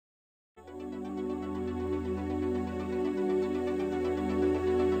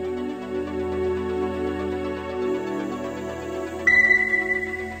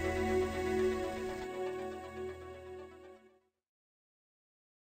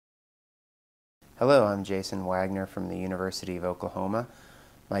Hello, I'm Jason Wagner from the University of Oklahoma.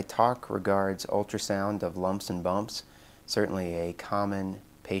 My talk regards ultrasound of lumps and bumps, certainly a common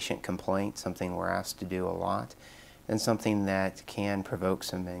patient complaint, something we're asked to do a lot, and something that can provoke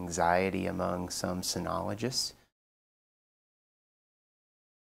some anxiety among some cynologists.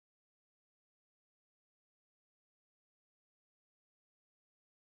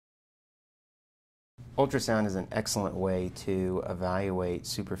 Ultrasound is an excellent way to evaluate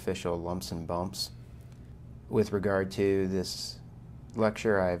superficial lumps and bumps. With regard to this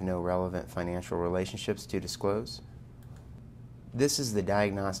lecture, I have no relevant financial relationships to disclose. This is the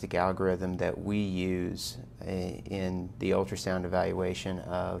diagnostic algorithm that we use in the ultrasound evaluation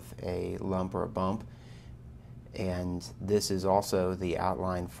of a lump or a bump, and this is also the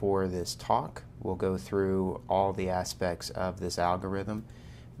outline for this talk. We'll go through all the aspects of this algorithm,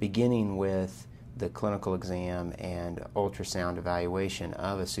 beginning with the clinical exam and ultrasound evaluation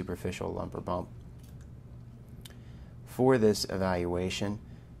of a superficial lump or bump. For this evaluation,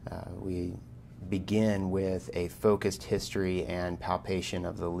 we begin with a focused history and palpation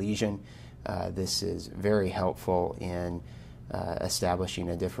of the lesion. This is very helpful in establishing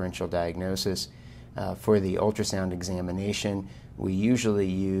a differential diagnosis. For the ultrasound examination, we usually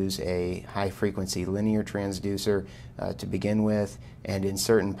use a high-frequency linear transducer to begin with, and in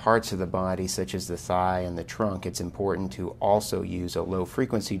certain parts of the body, such as the thigh and the trunk, it's important to also use a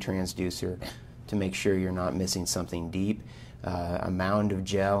low-frequency transducer to make sure you're not missing something deep. A mound of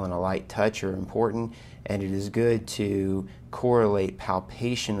gel and a light touch are important, and it is good to correlate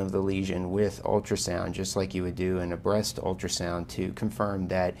palpation of the lesion with ultrasound, just like you would do in a breast ultrasound, to confirm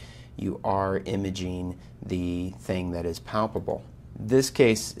that you are imaging the thing that is palpable. This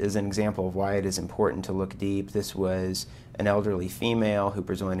case is an example of why it is important to look deep. This was an elderly female who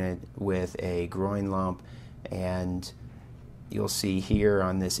presented with a groin lump, and you'll see here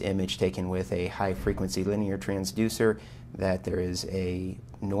on this image taken with a high-frequency linear transducer that there is a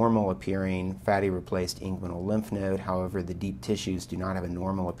normal appearing fatty replaced inguinal lymph node. However, the deep tissues do not have a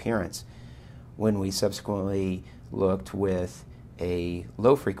normal appearance. When we subsequently looked with a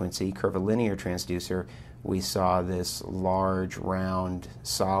low-frequency curvilinear transducer, we saw this large, round,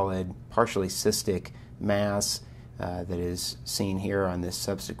 solid, partially cystic mass that is seen here on this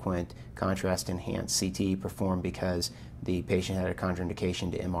subsequent contrast-enhanced CT performed because the patient had a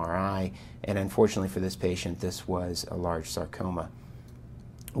contraindication to MRI, and unfortunately for this patient, this was a large sarcoma,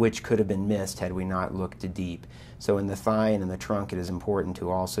 which could have been missed had we not looked deep. So in the thigh and in the trunk, it is important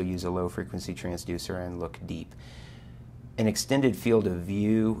to also use a low-frequency transducer and look deep. An extended field of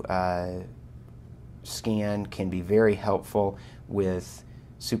view scan can be very helpful with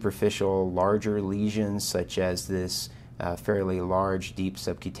superficial larger lesions such as this fairly large deep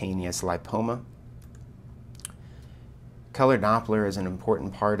subcutaneous lipoma. Color Doppler is an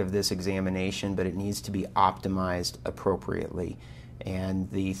important part of this examination, but it needs to be optimized appropriately. And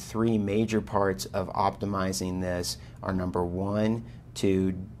the three major parts of optimizing this are: number one,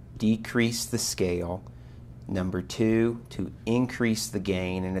 to decrease the scale; number two, to increase the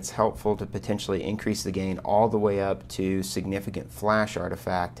gain, and it's helpful to potentially increase the gain all the way up to significant flash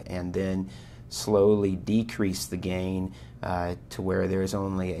artifact, and then slowly decrease the gain to where there's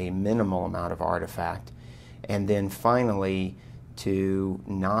only a minimal amount of artifact. And then finally, to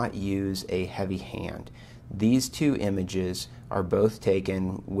not use a heavy hand. These two images are both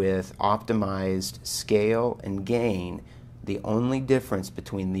taken with optimized scale and gain. The only difference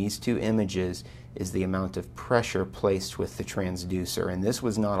between these two images is the amount of pressure placed with the transducer. And this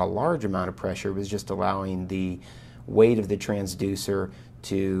was not a large amount of pressure, it was just allowing the weight of the transducer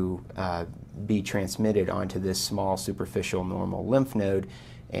to be transmitted onto this small superficial normal lymph node.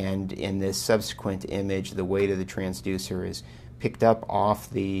 And in this subsequent image, the weight of the transducer is picked up off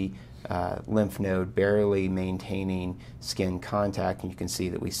the lymph node, barely maintaining skin contact, and you can see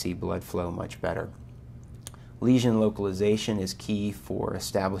that we see blood flow much better. Lesion localization is key for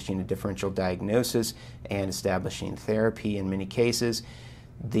establishing a differential diagnosis and establishing therapy in many cases.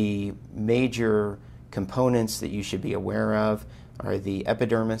 The major components that you should be aware of are the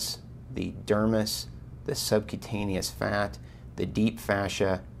epidermis, the dermis, the subcutaneous fat, the deep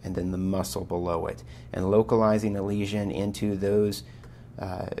fascia, and then the muscle below it. And localizing a lesion into those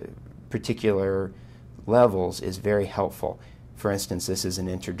particular levels is very helpful. For instance, this is an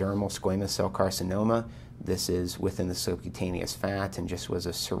intradermal squamous cell carcinoma. This is within the subcutaneous fat and just was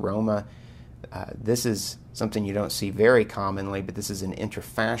a seroma. This is something you don't see very commonly, but this is an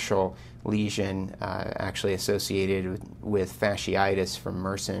intrafascial lesion actually associated with fasciitis from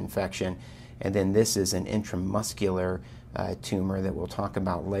MRSA infection. And then this is an intramuscular tumor that we'll talk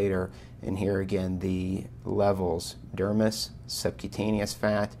about later. And here again, the levels: dermis, subcutaneous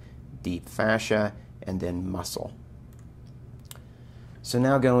fat, deep fascia, and then muscle. So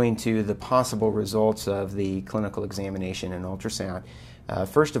now going to the possible results of the clinical examination and ultrasound.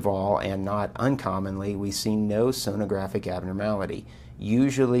 First of all, and not uncommonly, we see no sonographic abnormality.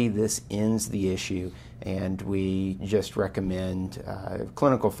 Usually this ends the issue, and we just recommend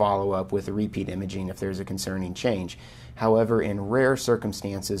clinical follow-up with a repeat imaging if there's a concerning change. However, in rare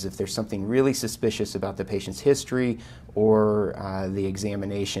circumstances, if there's something really suspicious about the patient's history or the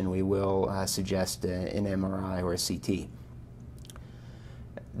examination, we will suggest an MRI or a CT.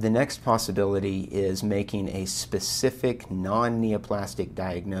 The next possibility is making a specific non-neoplastic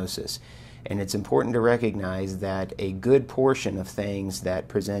diagnosis. And it's important to recognize that a good portion of things that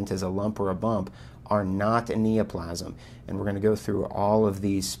present as a lump or a bump are not a neoplasm. And we're going to go through all of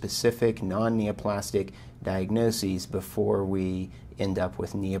these specific non-neoplastic diagnoses before we end up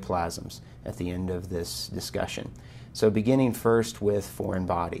with neoplasms at the end of this discussion. So beginning first with foreign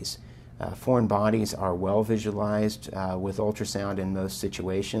bodies. Foreign bodies are well visualized with ultrasound in most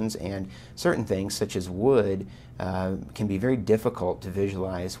situations, and certain things such as wood can be very difficult to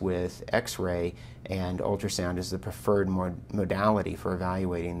visualize with X-ray, and ultrasound is the preferred modality for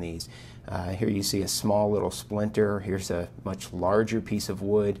evaluating these. Here you see a small little splinter. Here's a much larger piece of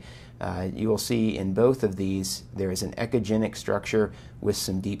wood. You will see in both of these there is an echogenic structure with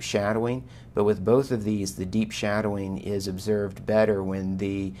some deep shadowing, but with both of these the deep shadowing is observed better when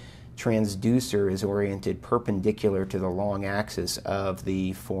the transducer is oriented perpendicular to the long axis of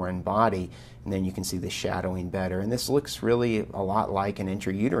the foreign body, and then you can see the shadowing better. And this looks really a lot like an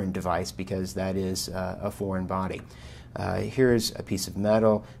intrauterine device because that is a foreign body. Here's a piece of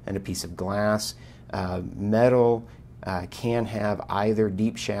metal and a piece of glass. Metal can have either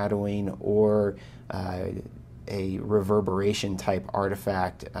deep shadowing or a reverberation type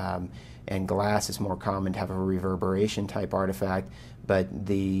artifact, and glass is more common to have a reverberation type artifact, but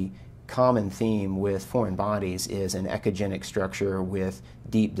the common theme with foreign bodies is an echogenic structure with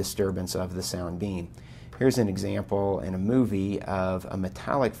deep disturbance of the sound beam. Here's an example in a movie of a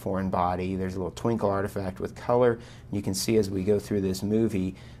metallic foreign body. There's a little twinkle artifact with color. You can see as we go through this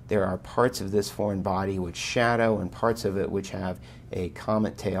movie there are parts of this foreign body which shadow and parts of it which have a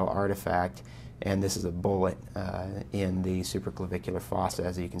comet tail artifact, and this is a bullet in the supraclavicular fossa,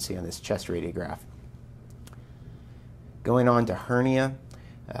 as you can see on this chest radiograph. Going on to hernia.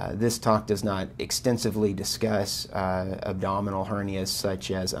 This talk does not extensively discuss abdominal hernias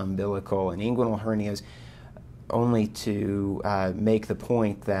such as umbilical and inguinal hernias, only to make the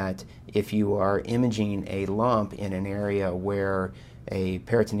point that if you are imaging a lump in an area where a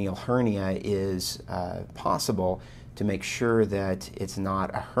peritoneal hernia is possible, to make sure that it's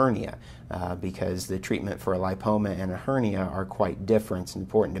not a hernia, because the treatment for a lipoma and a hernia are quite different. It's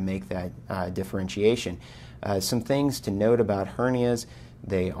important to make that differentiation. Some things to note about hernias: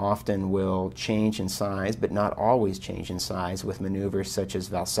 they often will change in size, but not always change in size with maneuvers such as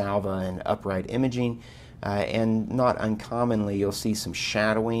Valsalva and upright imaging. And not uncommonly, you'll see some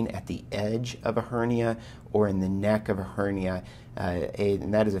shadowing at the edge of a hernia or in the neck of a hernia,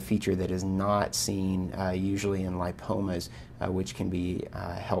 and that is a feature that is not seen usually in lipomas, which can be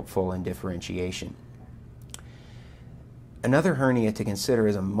helpful in differentiation. Another hernia to consider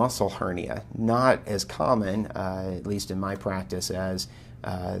is a muscle hernia, not as common, at least in my practice, as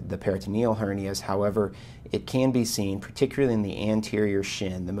the peritoneal hernias. However, it can be seen, particularly in the anterior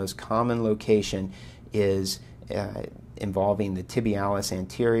shin. The most common location is involving the tibialis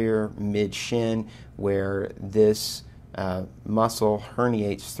anterior mid-shin, where this muscle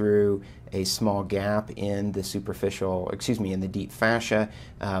herniates through a small gap in the in the deep fascia,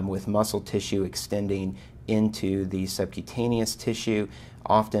 with muscle tissue extending into the subcutaneous tissue.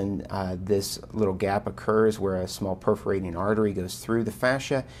 Often this little gap occurs where a small perforating artery goes through the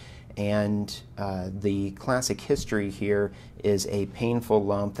fascia, and the classic history here is a painful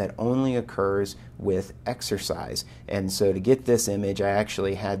lump that only occurs with exercise. And so to get this image, I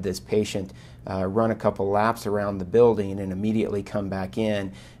actually had this patient run a couple laps around the building and immediately come back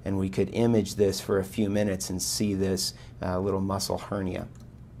in, and we could image this for a few minutes and see this little muscle hernia.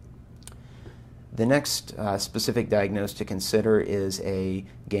 The next specific diagnosis to consider is a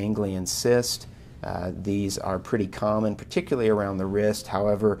ganglion cyst. These are pretty common, particularly around the wrist.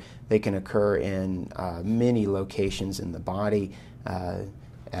 However, they can occur in many locations in the body.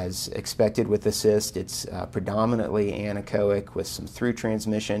 As expected with the cyst, it's predominantly anechoic with some through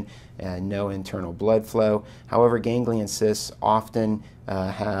transmission and no internal blood flow. However, ganglion cysts often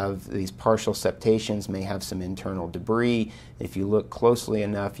have these partial septations, may have some internal debris. If you look closely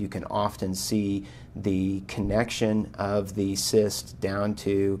enough, you can often see the connection of the cyst down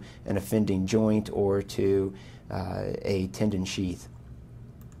to an offending joint or to a tendon sheath.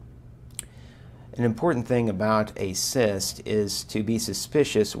 An important thing about a cyst is to be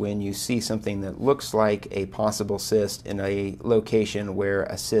suspicious when you see something that looks like a possible cyst in a location where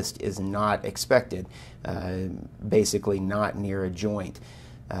a cyst is not expected, basically not near a joint.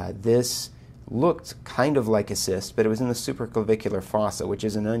 This looked kind of like a cyst, but it was in the supraclavicular fossa, which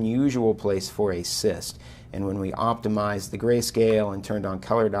is an unusual place for a cyst. And when we optimized the grayscale and turned on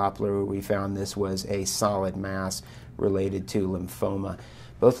color Doppler, we found this was a solid mass related to lymphoma.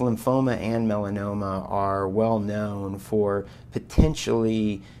 Both lymphoma and melanoma are well known for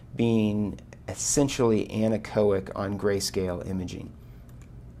potentially being essentially anechoic on grayscale imaging.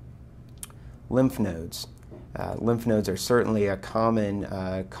 Lymph nodes. Lymph nodes are certainly a common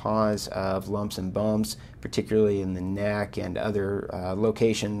cause of lumps and bumps, particularly in the neck and other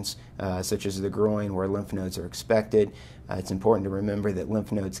locations such as the groin where lymph nodes are expected. It's important to remember that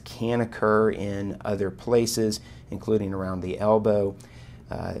lymph nodes can occur in other places, including around the elbow.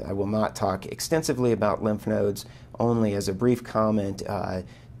 I will not talk extensively about lymph nodes, only as a brief comment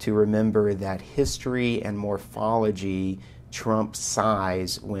to remember that history and morphology trump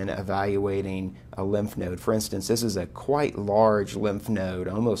size when evaluating a lymph node. For instance, this is a quite large lymph node,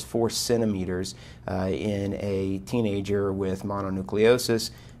 almost 4 centimeters in a teenager with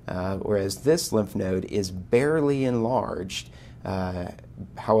mononucleosis, whereas this lymph node is barely enlarged.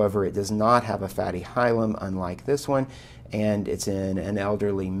 However, it does not have a fatty hilum, unlike this one, and it's in an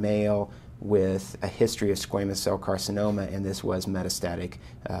elderly male with a history of squamous cell carcinoma, and this was metastatic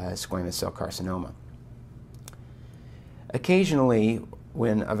squamous cell carcinoma. Occasionally,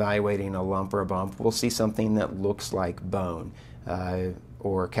 when evaluating a lump or a bump, we'll see something that looks like bone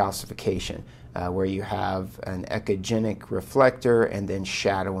or calcification, where you have an echogenic reflector and then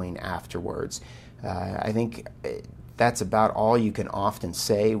shadowing afterwards. I think that's about all you can often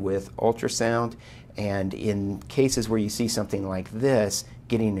say with ultrasound, and in cases where you see something like this,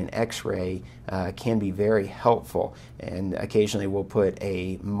 getting an x-ray can be very helpful, and occasionally we'll put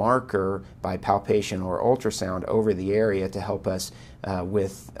a marker by palpation or ultrasound over the area to help us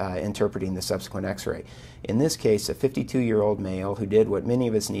with interpreting the subsequent x-ray. In this case, a 52-year-old male who did what many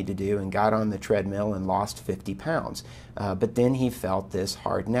of us need to do and got on the treadmill and lost 50 pounds. But then he felt this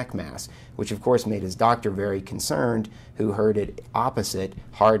hard neck mass, which of course made his doctor very concerned, who heard it opposite: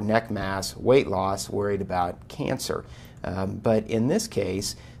 hard neck mass, weight loss, worried about cancer. But in this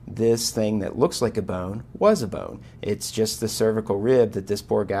case, this thing that looks like a bone was a bone. It's just the cervical rib that this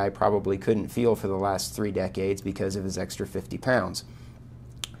poor guy probably couldn't feel for the last 3 decades because of his extra 50 pounds.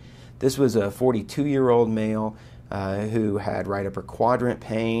 This was a 42-year-old male who had right upper quadrant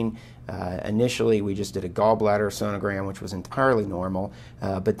pain. Initially, we just did a gallbladder sonogram, which was entirely normal,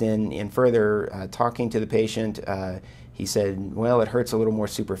 but then in further talking to the patient, he said, well, it hurts a little more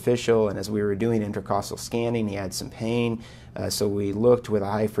superficial, and as we were doing intercostal scanning, he had some pain. So we looked with a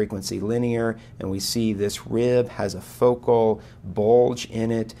high-frequency linear, and we see this rib has a focal bulge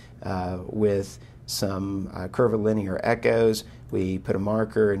in it with some curvilinear echoes. We put a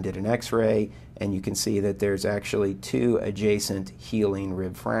marker and did an x-ray, and you can see that there's actually 2 adjacent healing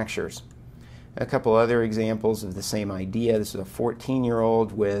rib fractures. A couple other examples of the same idea. This is a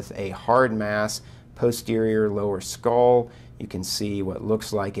 14-year-old with a hard mass, posterior lower skull. You can see what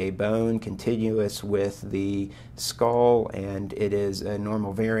looks like a bone continuous with the skull, and it is a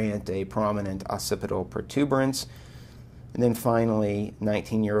normal variant, a prominent occipital protuberance. And then finally,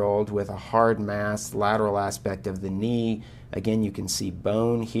 19-year-old with a hard mass, lateral aspect of the knee. Again, you can see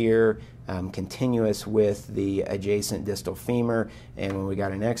bone here, continuous with the adjacent distal femur, and when we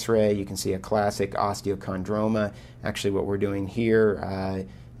got an x-ray, you can see a classic osteochondroma. Actually, what we're doing here,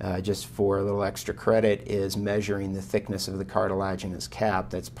 just for a little extra credit, is measuring the thickness of the cartilaginous cap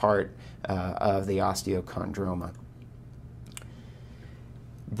that's part of the osteochondroma.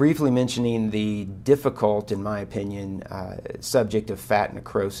 Briefly mentioning the difficult, in my opinion, subject of fat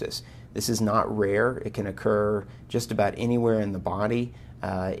necrosis. This is not rare. It can occur just about anywhere in the body.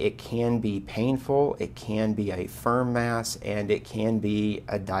 It can be painful, it can be a firm mass, and it can be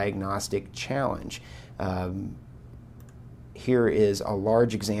a diagnostic challenge. Here is a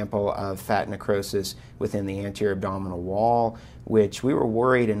large example of fat necrosis within the anterior abdominal wall, which we were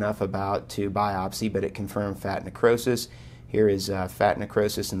worried enough about to biopsy, but it confirmed fat necrosis. Here is fat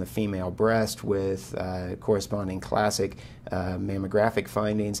necrosis in the female breast with corresponding classic mammographic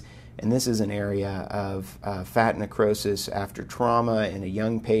findings. And this is an area of fat necrosis after trauma in a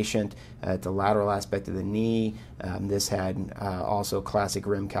young patient at the lateral aspect of the knee. This had also classic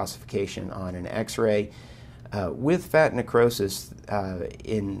rim calcification on an x-ray. With fat necrosis,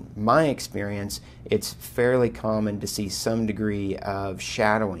 in my experience, it's fairly common to see some degree of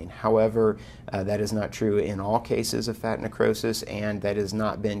shadowing. However, that is not true in all cases of fat necrosis, and that has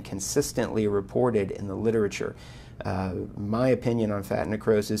not been consistently reported in the literature. My opinion on fat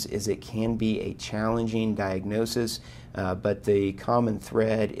necrosis is it can be a challenging diagnosis, but the common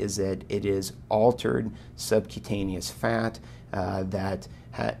thread is that it is altered subcutaneous fat that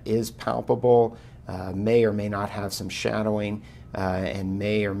is palpable, may or may not have some shadowing, and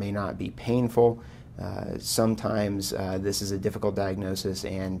may or may not be painful. Sometimes this is a difficult diagnosis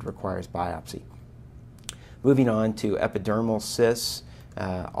and requires biopsy. Moving on to epidermal cysts,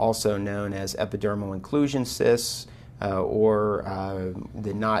 also known as epidermal inclusion cysts, or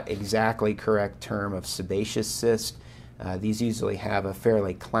the not exactly correct term of sebaceous cyst. These usually have a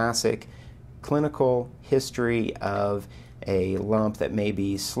fairly classic clinical history of a lump that may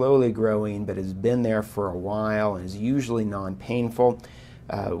be slowly growing but has been there for a while and is usually non-painful.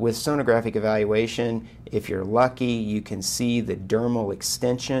 With sonographic evaluation, if you're lucky, you can see the dermal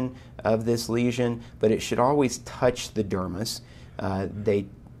extension of this lesion, but it should always touch the dermis. They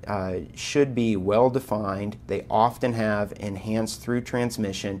should be well defined. They often have enhanced through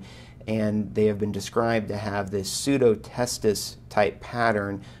transmission, and they have been described to have this pseudotestis type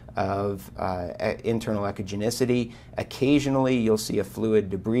pattern of internal echogenicity. Occasionally you'll see a fluid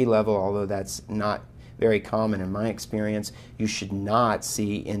debris level, although that's not very common in my experience. You should not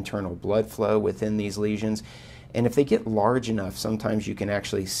see internal blood flow within these lesions. And if they get large enough, sometimes you can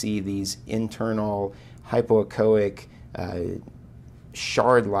actually see these internal hypoechoic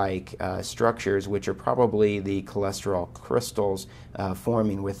shard-like structures, which are probably the cholesterol crystals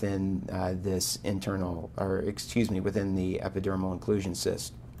forming within this internal, or excuse me, within the epidermal inclusion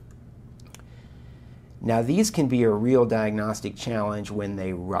cyst. Now, these can be a real diagnostic challenge when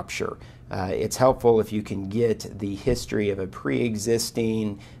they rupture. It's helpful if you can get the history of a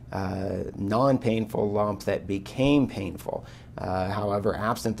pre-existing non-painful lump that became painful. However,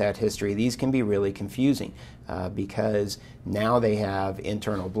 absent that history, these can be really confusing because now they have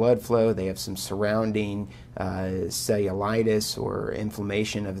internal blood flow, they have some surrounding cellulitis or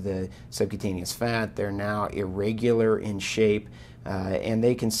inflammation of the subcutaneous fat, they're now irregular in shape, and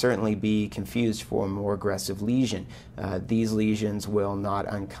they can certainly be confused for a more aggressive lesion. These lesions will not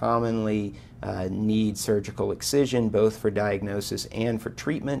uncommonly need surgical excision, both for diagnosis and for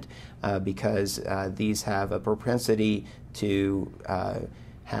treatment, because these have a propensity to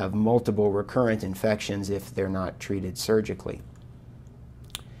have multiple recurrent infections if they're not treated surgically.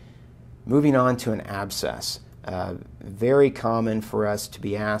 Moving on to an abscess. Very common for us to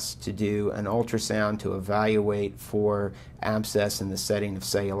be asked to do an ultrasound to evaluate for abscess in the setting of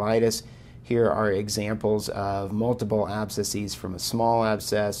cellulitis. Here are examples of multiple abscesses, from a small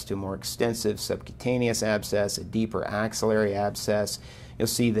abscess to a more extensive subcutaneous abscess, a deeper axillary abscess. You'll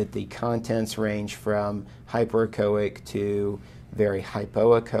see that the contents range from hyperechoic to very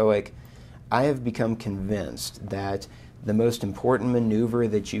hypoechoic. I have become convinced that the most important maneuver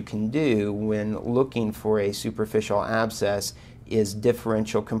that you can do when looking for a superficial abscess is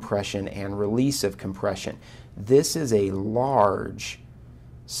differential compression and release of compression. This is a large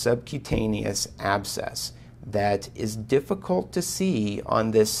subcutaneous abscess that is difficult to see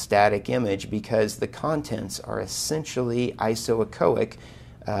on this static image because the contents are essentially isoechoic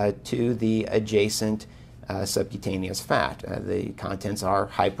to the adjacent subcutaneous fat. The contents are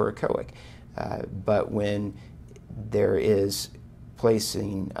hyperechoic. But when there is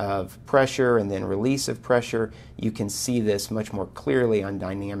placing of pressure and then release of pressure, you can see this much more clearly on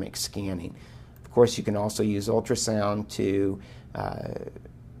dynamic scanning. Of course, you can also use ultrasound to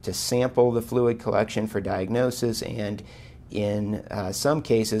sample the fluid collection for diagnosis, and in some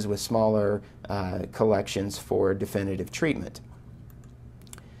cases with smaller collections for definitive treatment.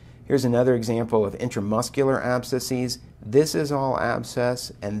 Here's another example of intramuscular abscesses. This is all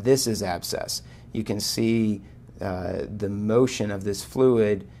abscess, and this is abscess. You can see the motion of this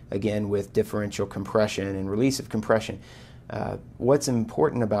fluid, again with differential compression and release of compression. What's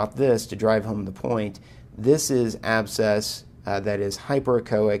important about this, to drive home the point, this is abscess that is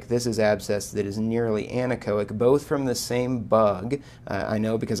hyperechoic. This is abscess that is nearly anechoic, both from the same bug. I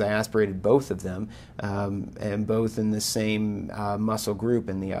know because I aspirated both of them, and both in the same muscle group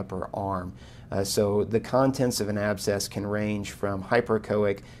in the upper arm. So the contents of an abscess can range from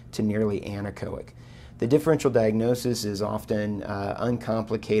hyperechoic to nearly anechoic. The differential diagnosis is often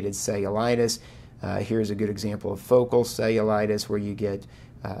uncomplicated cellulitis. Here's a good example of focal cellulitis, where you get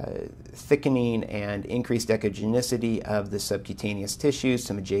thickening and increased echogenicity of the subcutaneous tissues,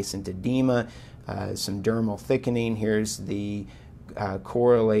 some adjacent edema, some dermal thickening. Here's the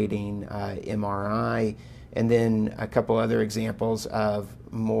correlating MRI And then a couple other examples of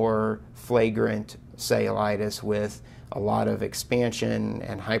more flagrant cellulitis with a lot of expansion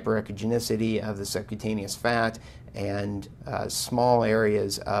and hyperechogenicity of the subcutaneous fat, and small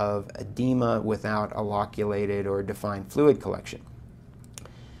areas of edema without a loculated or defined fluid collection.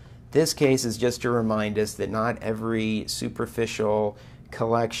 This case is just to remind us that not every superficial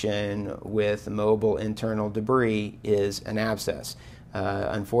collection with mobile internal debris is an abscess.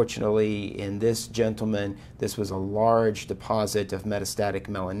 Unfortunately, in this gentleman, this was a large deposit of metastatic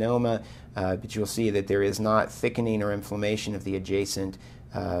melanoma, but you'll see that there is not thickening or inflammation of the adjacent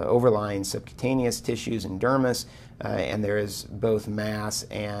overlying subcutaneous tissues and dermis, and there is both mass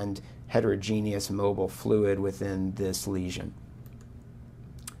and heterogeneous mobile fluid within this lesion.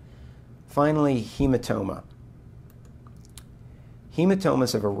 Finally, hematoma.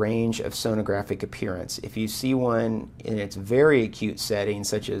 Hematomas have a range of sonographic appearance. If you see one in its very acute setting,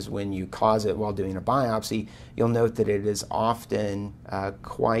 such as when you cause it while doing a biopsy, you'll note that it is often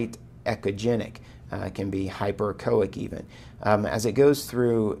quite echogenic. It can be hyperechoic even. As it goes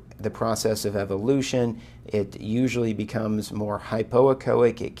through the process of evolution, it usually becomes more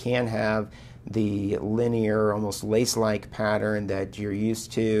hypoechoic. It can have the linear, almost lace-like pattern that you're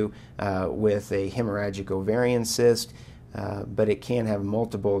used to with a hemorrhagic ovarian cyst. But it can have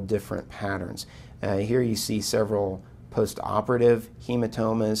multiple different patterns. Here you see several post-operative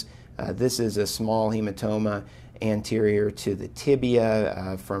hematomas. This is a small hematoma anterior to the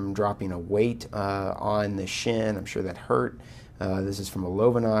tibia from dropping a weight on the shin. I'm sure that hurt. This is from a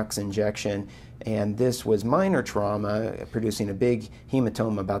Lovenox injection. And this was minor trauma, producing a big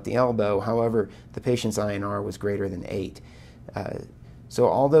hematoma about the elbow. However, the patient's INR was greater than 8. So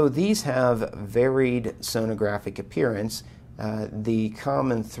although these have varied sonographic appearance, the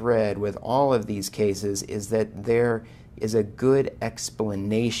common thread with all of these cases is that there is a good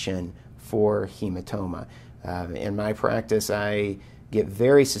explanation for hematoma. In my practice, I get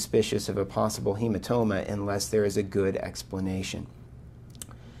very suspicious of a possible hematoma unless there is a good explanation.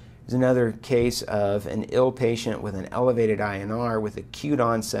 There's another case of an ill patient with an elevated INR with acute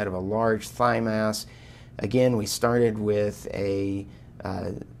onset of a large thigh mass. Again, we started with a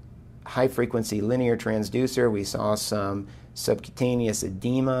high-frequency linear transducer. We saw some subcutaneous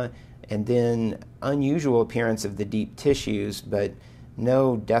edema and then unusual appearance of the deep tissues, but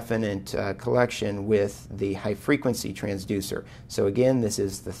no definite collection with the high-frequency transducer. So again, this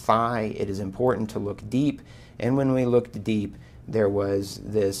is the thigh. It is important to look deep, and when we looked deep, there was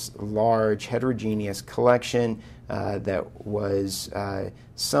this large heterogeneous collection that was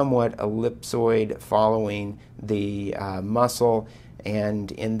somewhat ellipsoid following the muscle.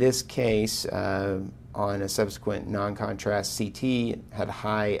 And in this case, on a subsequent non-contrast CT, had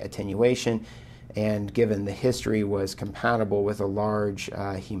high attenuation, and given the history was compatible with a large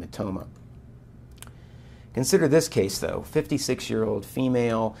hematoma. Consider this case though, 56-year-old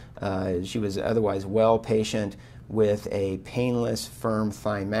female. She was otherwise well patient with a painless, firm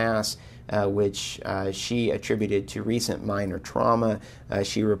thigh mass, which she attributed to recent minor trauma.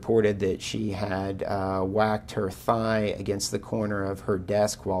 She reported that she had whacked her thigh against the corner of her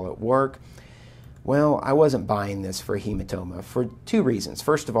desk while at work. Well, I wasn't buying this for hematoma for two reasons.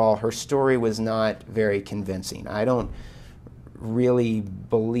 First of all, her story was not very convincing. I don't really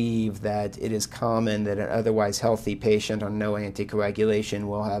believe that it is common that an otherwise healthy patient on no anticoagulation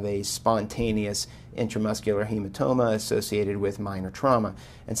will have a spontaneous intramuscular hematoma associated with minor trauma.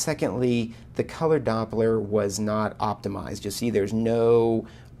 And secondly, the color Doppler was not optimized. You see, there's no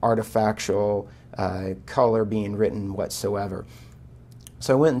artifactual color being written whatsoever.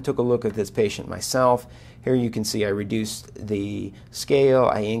 So I went and took a look at this patient myself. Here you can see I reduced the scale,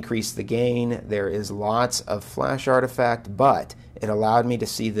 I increased the gain. There is lots of flash artifact, but it allowed me to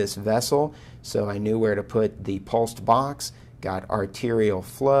see this vessel, so I knew where to put the pulsed box, got arterial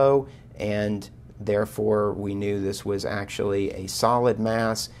flow, and therefore we knew this was actually a solid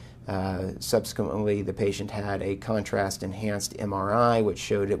mass. Subsequently, the patient had a contrast-enhanced MRI, which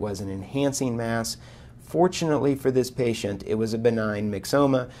showed it was an enhancing mass. Fortunately for this patient, it was a benign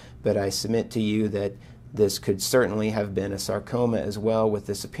myxoma, but I submit to you that this could certainly have been a sarcoma as well with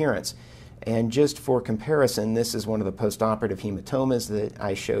this appearance. And just for comparison, this is one of the postoperative hematomas that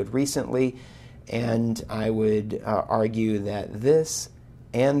I showed recently, and I would argue that this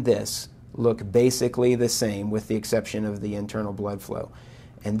and this look basically the same with the exception of the internal blood flow.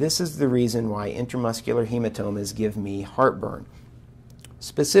 And this is the reason why intramuscular hematomas give me heartburn.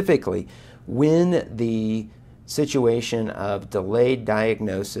 Specifically, when the situation of delayed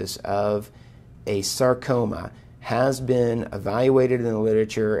diagnosis of a sarcoma has been evaluated in the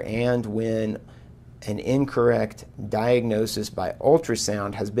literature, and when an incorrect diagnosis by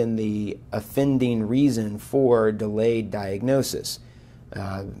ultrasound has been the offending reason for delayed diagnosis.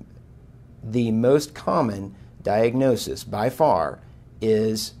 The most common diagnosis by far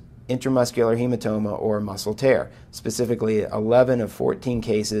is intramuscular hematoma or muscle tear, specifically 11 of 14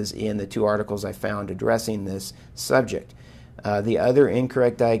 cases in the 2 articles I found addressing this subject. The other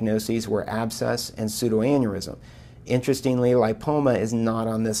incorrect diagnoses were abscess and pseudoaneurysm. Interestingly, lipoma is not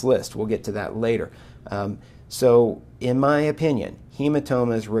on this list. We'll get to that later. So, in my opinion,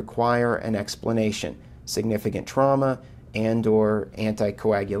 hematomas require an explanation, significant trauma and/or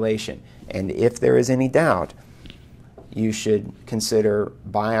anticoagulation. And if there is any doubt, you should consider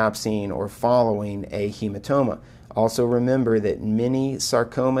biopsying or following a hematoma. Also remember that many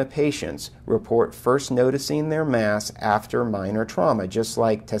sarcoma patients report first noticing their mass after minor trauma, just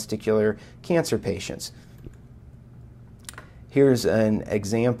like testicular cancer patients. Here's an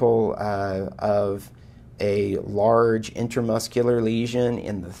example of a large intramuscular lesion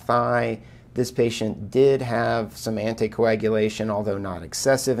in the thigh. This patient did have some anticoagulation, although not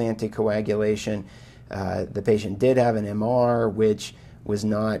excessive anticoagulation. The patient did have an MR, which was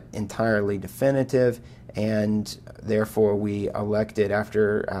not entirely definitive, and therefore we elected,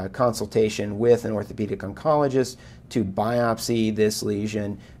 after consultation with an orthopedic oncologist, to biopsy this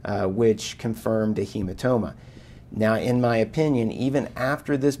lesion, which confirmed a hematoma. Now, in my opinion, even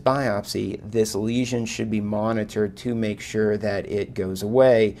after this biopsy, this lesion should be monitored to make sure that it goes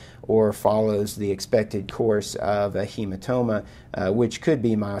away or follows the expected course of a hematoma, which could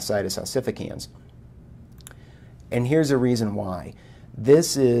be myositis ossificans. And here's a reason why.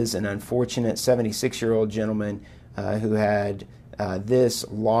 This is an unfortunate 76-year-old gentleman who had this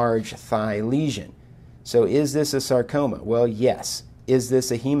large thigh lesion. So is this a sarcoma? Well, yes. Is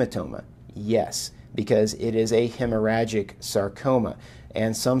this a hematoma? Yes, because it is a hemorrhagic sarcoma.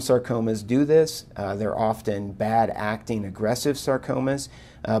 And some sarcomas do this. They're often bad-acting, aggressive sarcomas,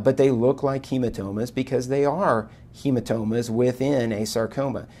 but they look like hematomas because they are hematomas within a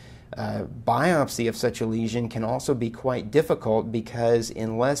sarcoma. Biopsy of such a lesion can also be quite difficult because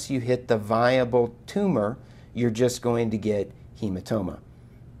unless you hit the viable tumor, you're just going to get hematoma.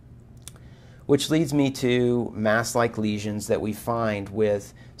 Which leads me to mass-like lesions that we find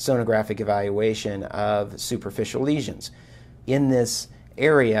with sonographic evaluation of superficial lesions. In this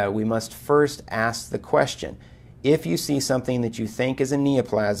area, we must first ask the question, if you see something that you think is a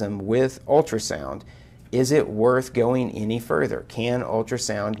neoplasm with ultrasound, is it worth going any further? Can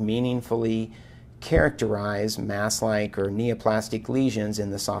ultrasound meaningfully characterize mass-like or neoplastic lesions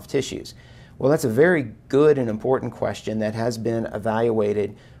in the soft tissues? Well, that's a very good and important question that has been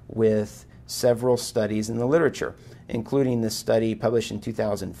evaluated with several studies in the literature, including this study published in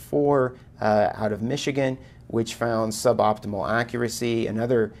 2004 out of Michigan, which found suboptimal accuracy.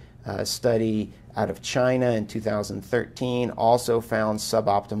 Another study out of China in 2013 also found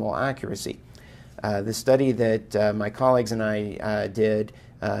suboptimal accuracy. The study that my colleagues and I did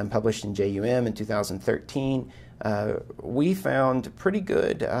and published in JUM in 2013, we found pretty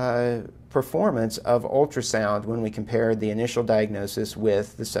good performance of ultrasound when we compared the initial diagnosis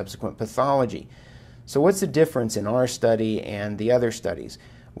with the subsequent pathology. So what's the difference in our study and the other studies?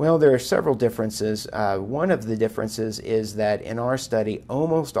 Well, there are several differences. One of the differences is that in our study,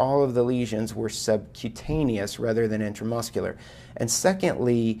 almost all of the lesions were subcutaneous rather than intramuscular. And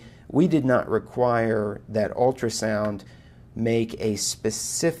secondly, we did not require that ultrasound make a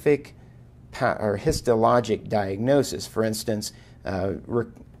specific or histologic diagnosis. For instance,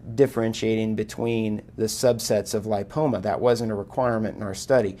 differentiating between the subsets of lipoma. That wasn't a requirement in our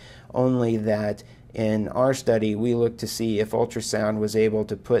study, only that in our study we looked to see if ultrasound was able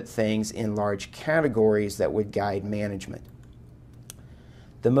to put things in large categories that would guide management.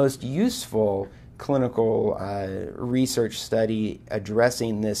 The most useful clinical research study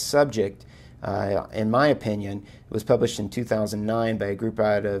addressing this subject, in my opinion, was published in 2009 by a group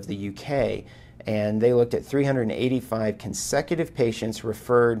out of the UK, and they looked at 385 consecutive patients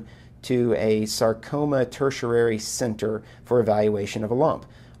referred to a sarcoma tertiary center for evaluation of a lump.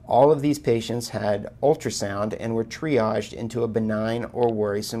 All of these patients had ultrasound and were triaged into a benign or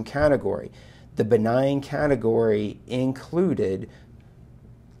worrisome category. The benign category included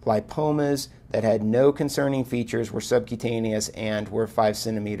lipomas that had no concerning features, were subcutaneous, and were 5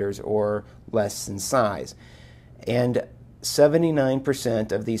 centimeters or less in size. And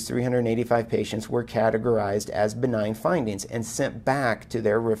 79% of these 385 patients were categorized as benign findings and sent back to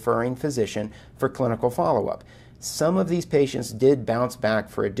their referring physician for clinical follow-up. Some of these patients did bounce back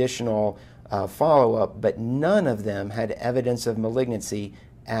for additional follow-up, but none of them had evidence of malignancy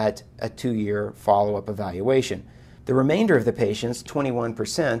at a 2-year follow-up evaluation. The remainder of the patients,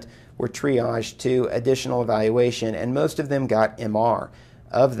 21%, were triaged to additional evaluation, and most of them got MR.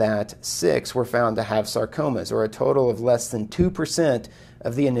 Of that, 6 were found to have sarcomas, or a total of less than 2%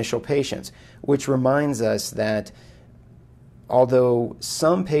 of the initial patients, which reminds us that although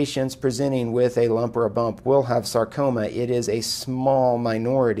some patients presenting with a lump or a bump will have sarcoma, it is a small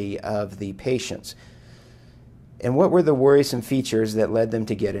minority of the patients. And what were the worrisome features that led them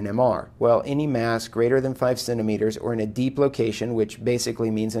to get an MR? Well, any mass greater than 5 centimeters or in a deep location, which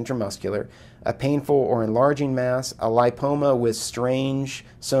basically means intramuscular, a painful or enlarging mass, a lipoma with strange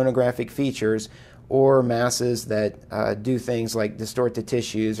sonographic features, or masses that do things like distort the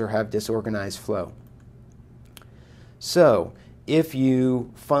tissues or have disorganized flow. So, if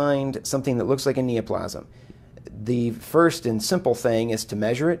you find something that looks like a neoplasm, the first and simple thing is to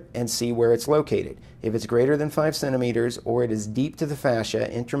measure it and see where it's located. If it's greater than 5 centimeters or it is deep to the fascia,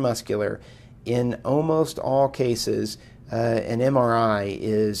 intramuscular, in almost all cases, an MRI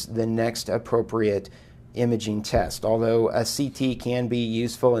is the next appropriate imaging test, although a CT can be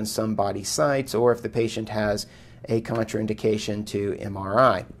useful in some body sites or if the patient has a contraindication to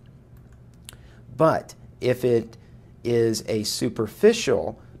MRI. But if it is a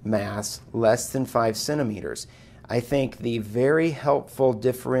superficial mass less than 5 centimeters, I think the very helpful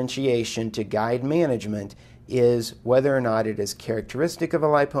differentiation to guide management is whether or not it is characteristic of a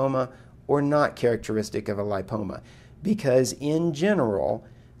lipoma or not characteristic of a lipoma. Because in general,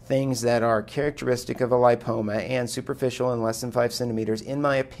 things that are characteristic of a lipoma and superficial and less than 5 centimeters, in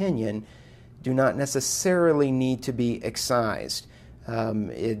my opinion, do not necessarily need to be excised.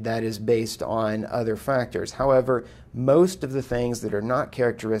 That is based on other factors. However, most of the things that are not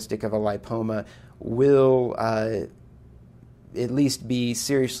characteristic of a lipoma will at least be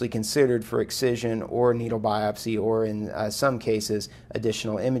seriously considered for excision or needle biopsy or in some cases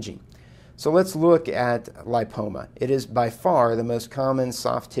additional imaging. So let's look at lipoma. It is by far the most common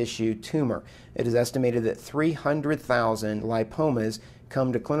soft tissue tumor. It is estimated that 300,000 lipomas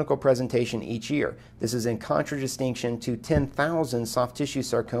come to clinical presentation each year. This is in contradistinction to 10,000 soft tissue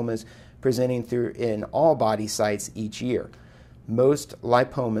sarcomas presenting through in all body sites each year. Most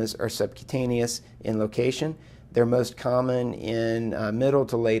lipomas are subcutaneous in location. They're most common in middle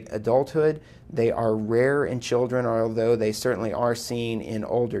to late adulthood. They are rare in children, although they certainly are seen in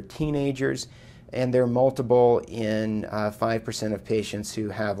older teenagers, and they're multiple in 5% of patients who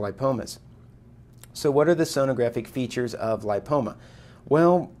have lipomas. So what are the sonographic features of lipoma?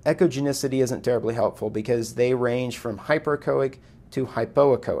 Well, echogenicity isn't terribly helpful because they range from hyperechoic to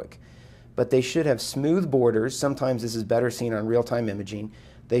hypoechoic. But they should have smooth borders. Sometimes this is better seen on real-time imaging.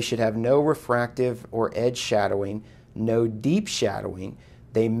 They should have no refractive or edge shadowing, no deep shadowing.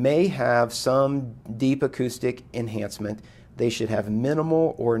 They may have some deep acoustic enhancement. They should have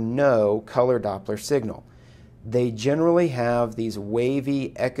minimal or no color Doppler signal. They generally have these wavy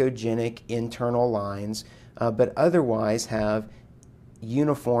echogenic internal lines, but otherwise have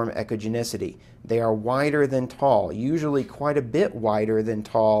uniform echogenicity. They are wider than tall, usually quite a bit wider than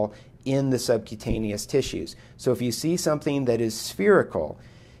tall in the subcutaneous tissues. So if you see something that is spherical,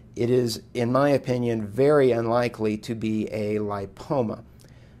 it is, in my opinion, very unlikely to be a lipoma.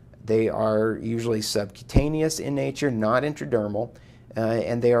 They are usually subcutaneous in nature, not intradermal,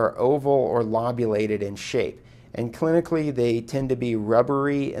 and they are oval or lobulated in shape. And clinically, they tend to be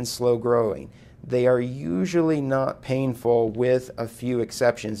rubbery and slow growing. They are usually not painful with a few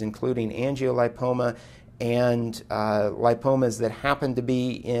exceptions, including angiolipoma and lipomas that happen to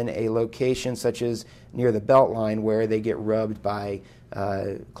be in a location such as near the belt line where they get rubbed by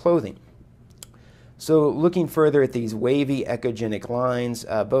clothing. So looking further at these wavy echogenic lines,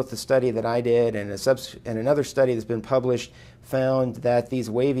 both the study that I did and another study that's been published found that these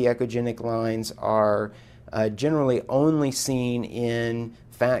wavy echogenic lines are generally only seen in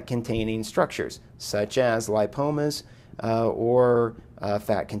fat-containing structures, such as lipomas or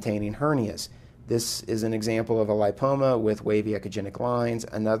fat-containing hernias. This is an example of a lipoma with wavy echogenic lines,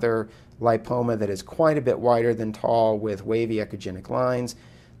 another lipoma that is quite a bit wider than tall with wavy echogenic lines.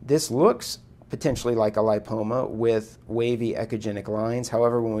 This looks potentially like a lipoma with wavy echogenic lines.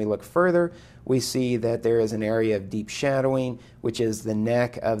 However, when we look further, we see that there is an area of deep shadowing, which is the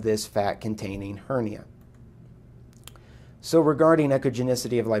neck of this fat-containing hernia. So regarding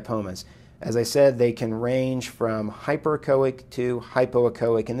echogenicity of lipomas, as I said, they can range from hyperechoic to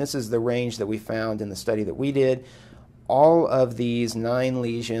hypoechoic, and this is the range that we found in the study that we did. All of these 9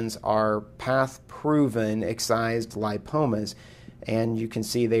 lesions are path-proven excised lipomas, and you can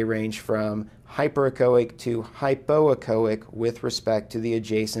see they range from hyperechoic to hypoechoic with respect to the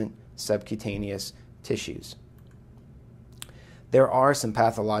adjacent subcutaneous tissues. There are some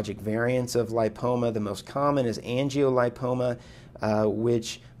pathologic variants of lipoma. The most common is angiolipoma.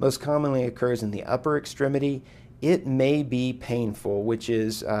 which most commonly occurs in the upper extremity, it may be painful, which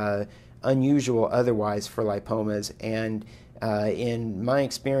is unusual otherwise for lipomas. And in my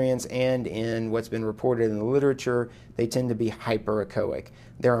experience and in what's been reported in the literature, they tend to be hyperechoic.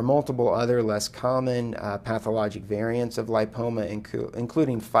 There are multiple other less common pathologic variants of lipoma,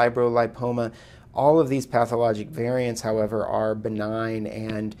 including fibrolipoma. All of these pathologic variants, however, are benign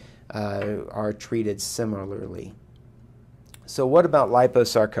and are treated similarly. So what about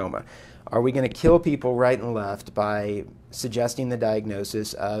liposarcoma? Are we going to kill people right and left by suggesting the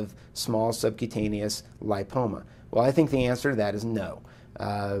diagnosis of small subcutaneous lipoma? Well, I think the answer to that is no.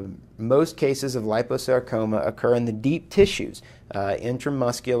 Most cases of liposarcoma occur in the deep tissues,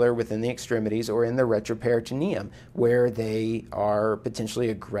 intramuscular within the extremities or in the retroperitoneum, where they are potentially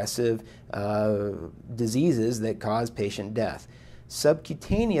aggressive diseases that cause patient death.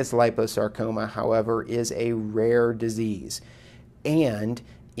 Subcutaneous liposarcoma, however, is a rare disease, and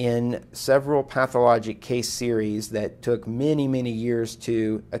in several pathologic case series that took many, many years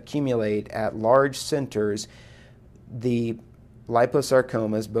to accumulate at large centers, the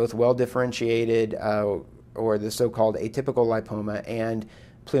liposarcomas, both well-differentiated or the so-called atypical lipoma and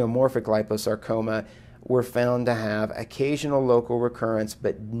pleomorphic liposarcoma, were found to have occasional local recurrence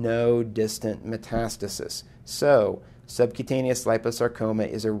but no distant metastasis. So, subcutaneous liposarcoma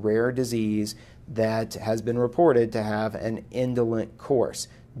is a rare disease that has been reported to have an indolent course,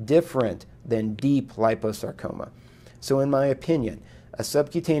 different than deep liposarcoma. So in my opinion, a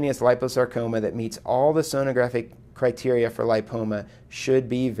subcutaneous liposarcoma that meets all the sonographic criteria for lipoma should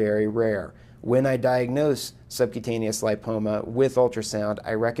be very rare. When I diagnose subcutaneous lipoma with ultrasound,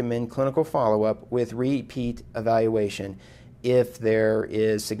 I recommend clinical follow-up with repeat evaluation if there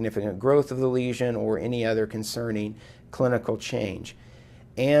is significant growth of the lesion or any other concerning clinical change.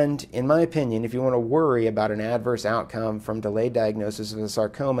 And in my opinion, if you want to worry about an adverse outcome from delayed diagnosis of a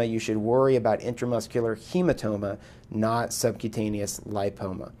sarcoma, you should worry about intramuscular hematoma, not subcutaneous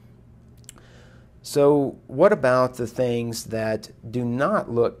lipoma. So what about the things that do not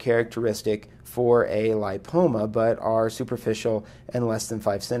look characteristic for a lipoma but are superficial and less than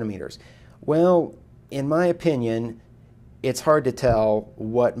 5 centimeters? Well, in my opinion, it's hard to tell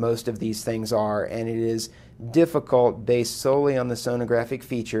what most of these things are, and it is difficult based solely on the sonographic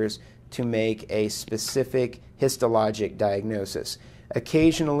features to make a specific histologic diagnosis.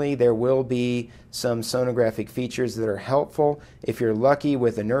 Occasionally there will be some sonographic features that are helpful. If you're lucky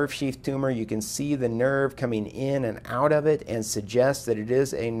with a nerve sheath tumor, you can see the nerve coming in and out of it and suggest that it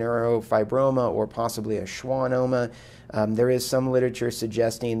is a neurofibroma or possibly a schwannoma. There is some literature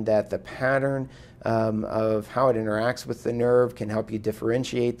suggesting that the pattern of how it interacts with the nerve can help you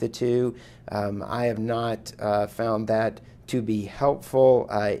differentiate the two. I have not found that to be helpful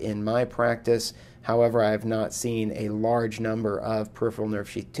in my practice. However, I have not seen a large number of peripheral nerve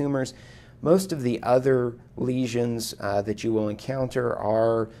sheath tumors. Most of the other lesions that you will encounter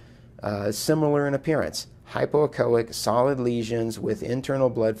are similar in appearance. Hypoechoic, solid lesions with internal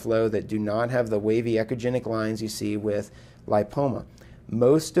blood flow that do not have the wavy echogenic lines you see with lipoma.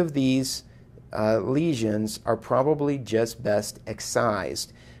 Most of these lesions are probably just best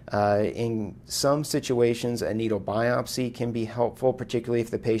excised. In some situations, a needle biopsy can be helpful, particularly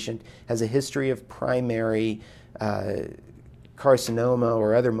if the patient has a history of primary carcinoma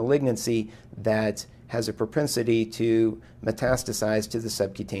or other malignancy that has a propensity to metastasize to the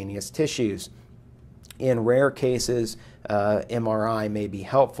subcutaneous tissues. In rare cases, MRI may be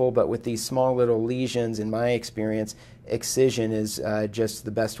helpful, but with these small little lesions, in my experience, excision is just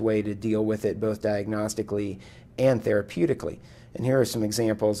the best way to deal with it, both diagnostically and therapeutically. And here are some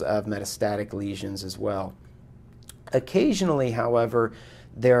examples of metastatic lesions as well. Occasionally, however,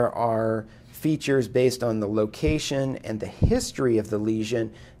 there are features based on the location and the history of the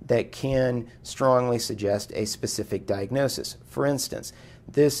lesion that can strongly suggest a specific diagnosis. For instance,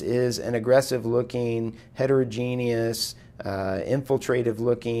 this is an aggressive-looking, heterogeneous,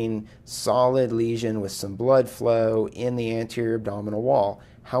 infiltrative-looking, solid lesion with some blood flow in the anterior abdominal wall.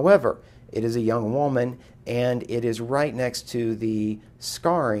 However, it is a young woman, and it is right next to the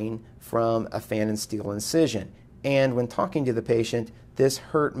scarring from a fan and steel incision. And when talking to the patient, this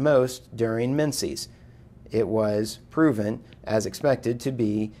hurt most during menses. It was proven, as expected, to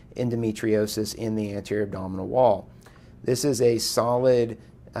be endometriosis in the anterior abdominal wall. This is a solid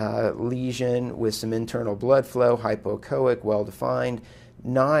lesion with some internal blood flow, hypoechoic, well-defined,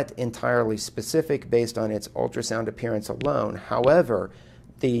 not entirely specific based on its ultrasound appearance alone. However,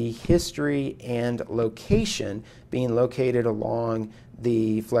 the history and location, being located along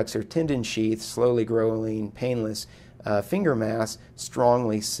the flexor tendon sheath, slowly growing, painless finger mass,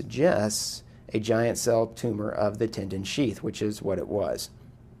 strongly suggests a giant cell tumor of the tendon sheath, which is what it was.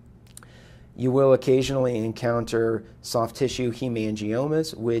 You will occasionally encounter soft tissue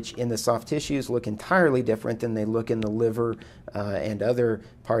hemangiomas, which in the soft tissues look entirely different than they look in the liver and other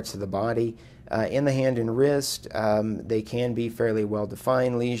parts of the body. In the hand and wrist, they can be fairly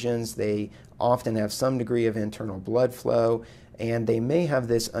well-defined lesions. They often have some degree of internal blood flow, and they may have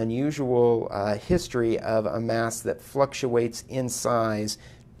this unusual history of a mass that fluctuates in size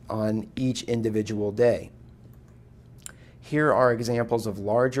on each individual day. Here are examples of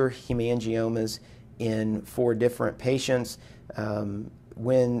larger hemangiomas in 4 different patients.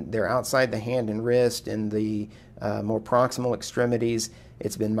 When they're outside the hand and wrist and the more proximal extremities,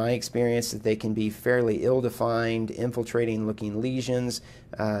 it's been my experience that they can be fairly ill-defined, infiltrating-looking lesions.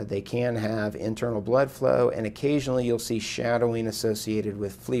 They can have internal blood flow, and occasionally you'll see shadowing associated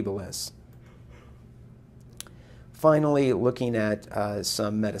with phleboliths. Finally, looking at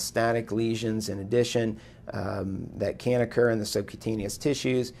some metastatic lesions in addition that can occur in the subcutaneous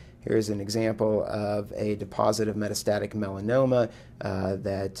tissues. Here's an example of a deposit of metastatic melanoma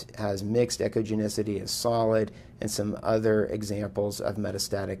that has mixed echogenicity as solid, and some other examples of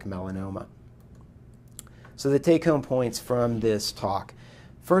metastatic melanoma. So the take-home points from this talk.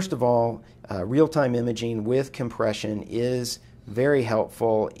 First of all, real-time imaging with compression is very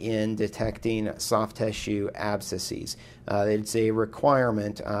helpful in detecting soft tissue abscesses. It's a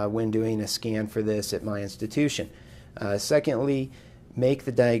requirement when doing a scan for this at my institution. Secondly, make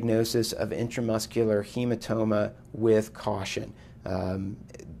the diagnosis of intramuscular hematoma with caution.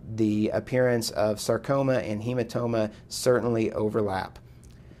 The appearance of sarcoma and hematoma certainly overlap.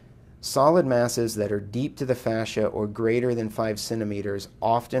 Solid masses that are deep to the fascia or greater than 5 centimeters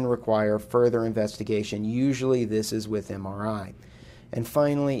often require further investigation. Usually this is with MRI. And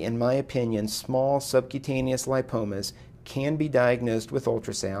finally, in my opinion, small subcutaneous lipomas can be diagnosed with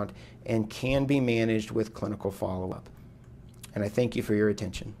ultrasound and can be managed with clinical follow-up. And I thank you for your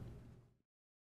attention.